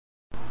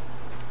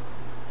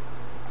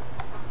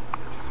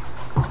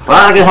When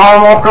I get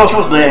home on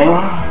Christmas Day,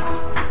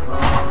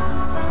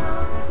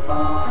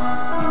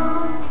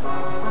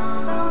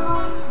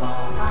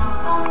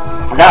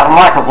 I got a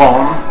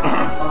microphone.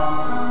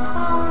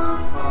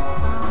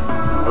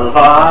 If I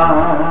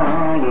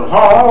get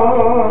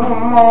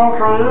home on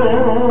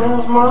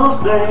Christmas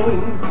Day,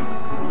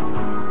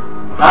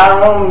 I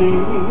won't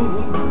need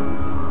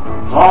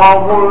some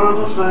words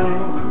to say.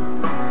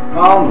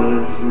 I'll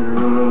miss you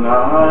and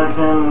I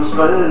can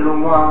stay a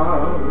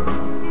while.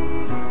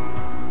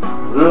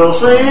 You'll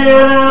see it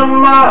in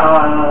my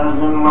eyes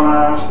and when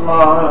I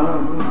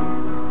smile.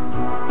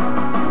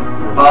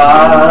 If I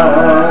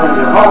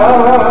get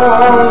home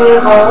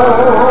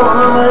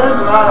before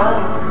midnight,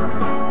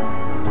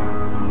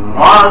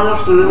 while you're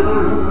still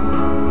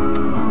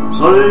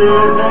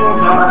sleeping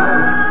tight,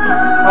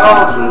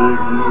 I'll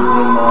take you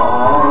in my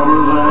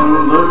arms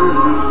and there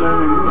you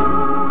stay.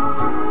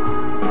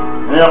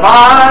 If I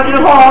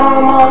get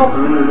home on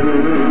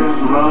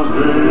Christmas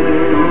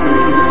Day,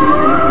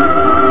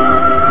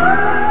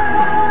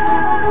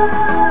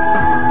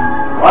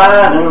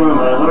 riding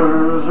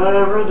leathers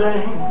every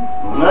day,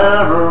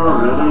 never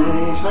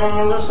really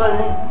seem to say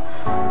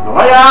the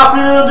way I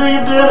feel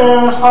deep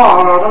in this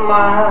heart of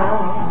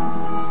mine.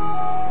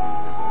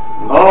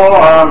 Though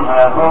I'm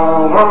half a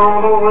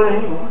world away,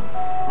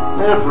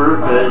 if we're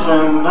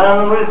patient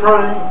and we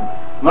pray,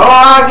 no,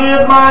 I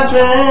get my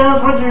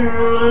chance with you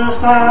this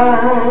time.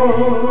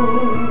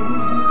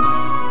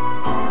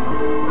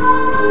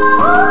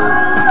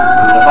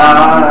 If I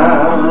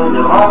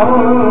get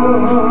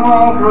home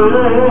on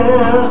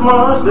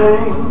Christmas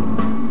Day,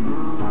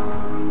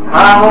 I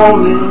won't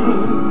need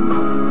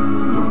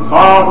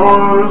some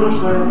words to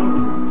say.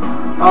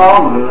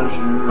 I'll miss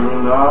you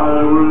and I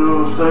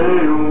will stay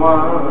a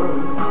while.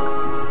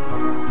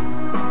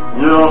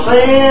 You'll see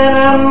it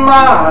in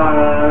my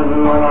eyes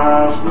when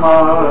I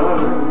smile.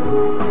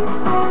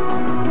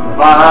 If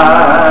I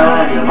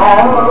get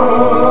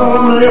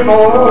home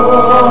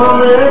before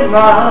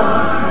midnight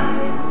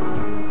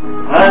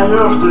and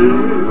you're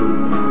still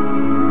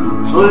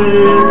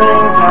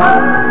sleeping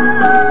tight,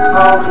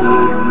 I'll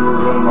take you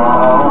in my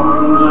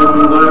arms and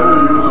there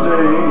you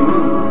stay.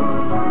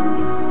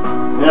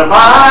 If I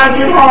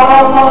get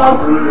home on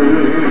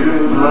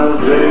Christmas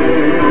Day,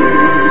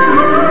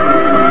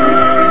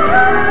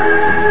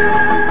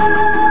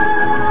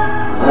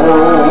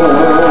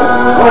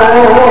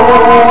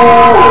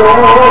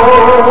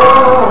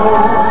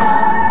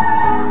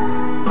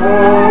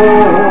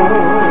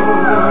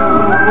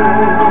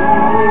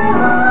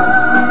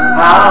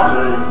 I'll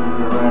take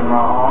you in my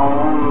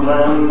arms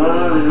and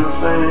there you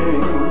stay.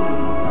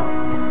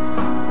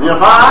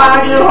 If I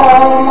get home